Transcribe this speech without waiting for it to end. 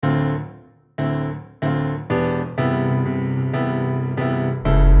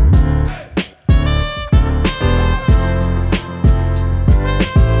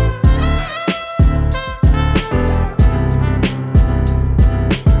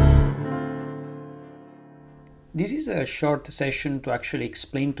This is a short session to actually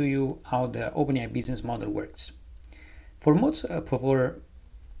explain to you how the OpenAI business model works. For most, uh, for,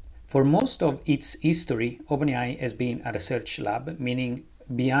 for most of its history, OpenAI has been a research lab, meaning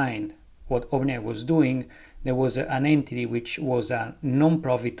behind what OpenAI was doing, there was an entity which was a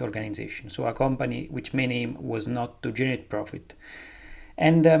non-profit organization, so a company which main aim was not to generate profit.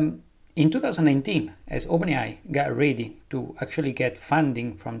 And in 2019, as OpenAI got ready to actually get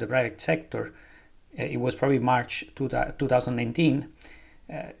funding from the private sector, it was probably March 2019,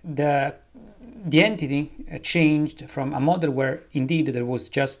 the entity changed from a model where indeed there was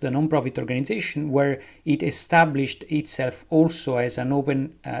just a non-profit organization where it established itself also as an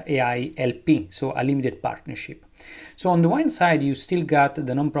open AI LP, so a limited partnership. So on the one side, you still got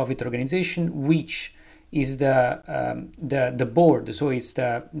the non-profit organization, which is the board, so it's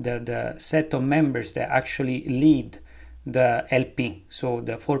the set of members that actually lead the LP, so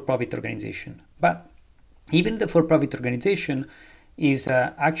the for-profit organization. But even the for-profit organization is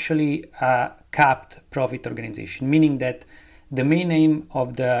actually a capped profit organization, meaning that the main aim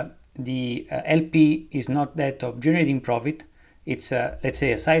of the LP is not that of generating profit. It's let's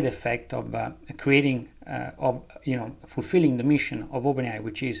say a side effect of creating fulfilling the mission of OpenAI,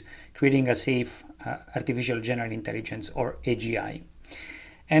 which is creating a safe artificial general intelligence, or AGI.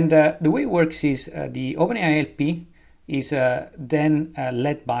 And the way it works is the OpenAI LP is then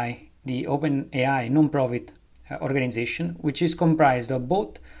led by the OpenAI non-profit organization, which is comprised of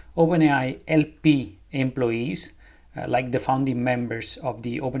both OpenAI LP employees, like the founding members of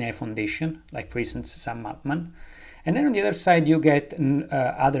the OpenAI Foundation, like for instance Sam Altman. And then on the other side, you get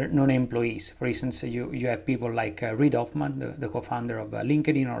other non-employees. For instance, you have people like Reid Hoffman, the co-founder of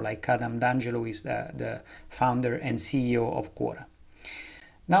LinkedIn, or like Adam D'Angelo, who is the founder and CEO of Quora.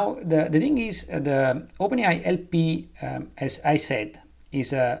 Now, the thing is, the OpenAI LP, as I said,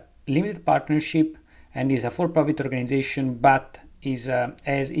 is a limited partnership and is a for-profit organization, but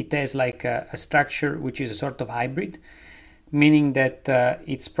it has like a structure which is a sort of hybrid, meaning that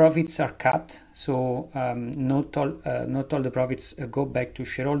its profits are capped. So not all the profits go back to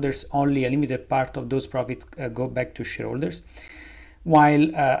shareholders. Only a limited part of those profits go back to shareholders. While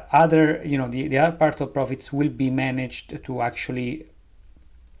the other part of profits will be managed to actually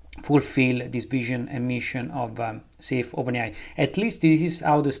fulfill this vision and mission of safe OpenAI. At least this is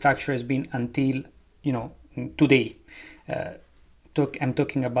how the structure has been until today. I'm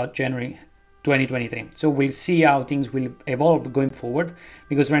talking about January 2023. So we'll see how things will evolve going forward,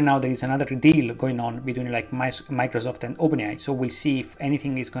 because right now there is another deal going on between like Microsoft and OpenAI. So we'll see if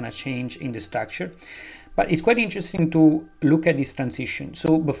anything is going to change in the structure. But it's quite interesting to look at this transition.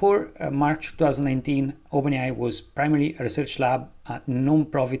 So before March 2019, OpenAI was primarily a research lab, a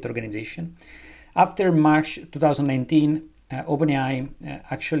non-profit organization. After March 2019, OpenAI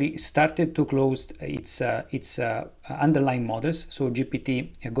actually started to close its underlying models, so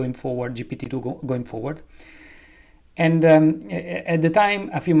GPT going forward, GPT-2 going forward. And at the time,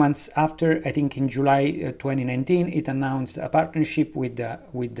 a few months after, I think in July 2019, it announced a partnership with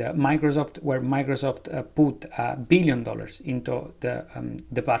Microsoft, where Microsoft put $1 billion into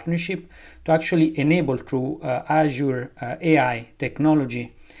the partnership to actually enable through Azure AI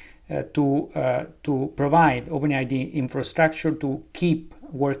technology to provide OpenAI the infrastructure to keep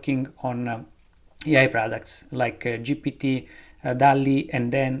working on AI products like GPT, DALL-E,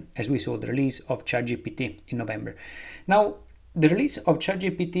 and then, as we saw, the release of ChatGPT in November. Now, the release of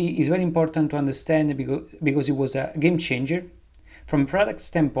ChatGPT is very important to understand because it was a game changer from a product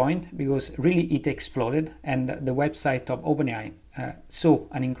standpoint, because really it exploded, and the website of OpenAI saw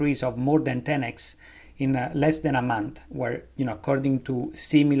an increase of more than 10x in less than a month, where, according to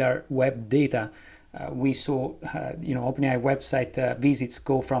similar web data, we saw, OpenAI website visits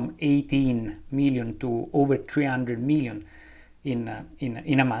go from 18 million to over 300 million in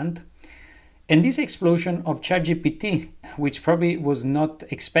a month. And this explosion of ChatGPT, which probably was not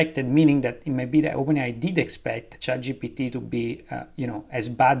expected, meaning that it may be that OpenAI did expect ChatGPT to be, as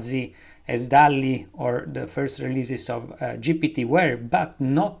buzzy as DALL-E or the first releases of GPT were, but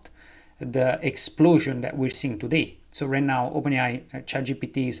not the explosion that we're seeing today. So right now, OpenAI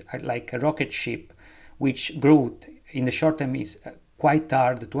ChatGPT is like a rocket ship, which growth in the short term is quite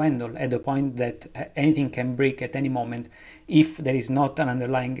hard to handle, at the point that anything can break at any moment if there is not an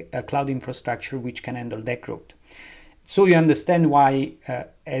underlying cloud infrastructure which can handle that growth. So you understand why,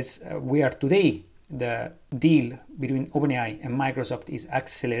 as we are today, the deal between OpenAI and Microsoft is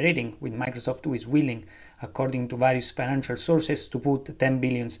accelerating, with Microsoft, who is willing, according to various financial sources, to put 10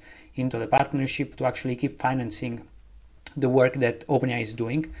 billions into the partnership to actually keep financing the work that OpenAI is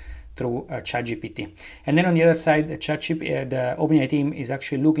doing. through ChatGPT. And then on the other side, the OpenAI team is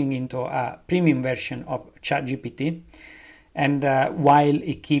actually looking into a premium version of ChatGPT, and while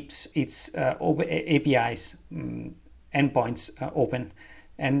it keeps its APIs endpoints open.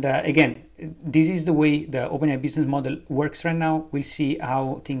 And again, this is the way the OpenAI business model works right now. We'll see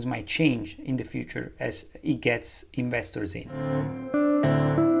how things might change in the future as it gets investors in.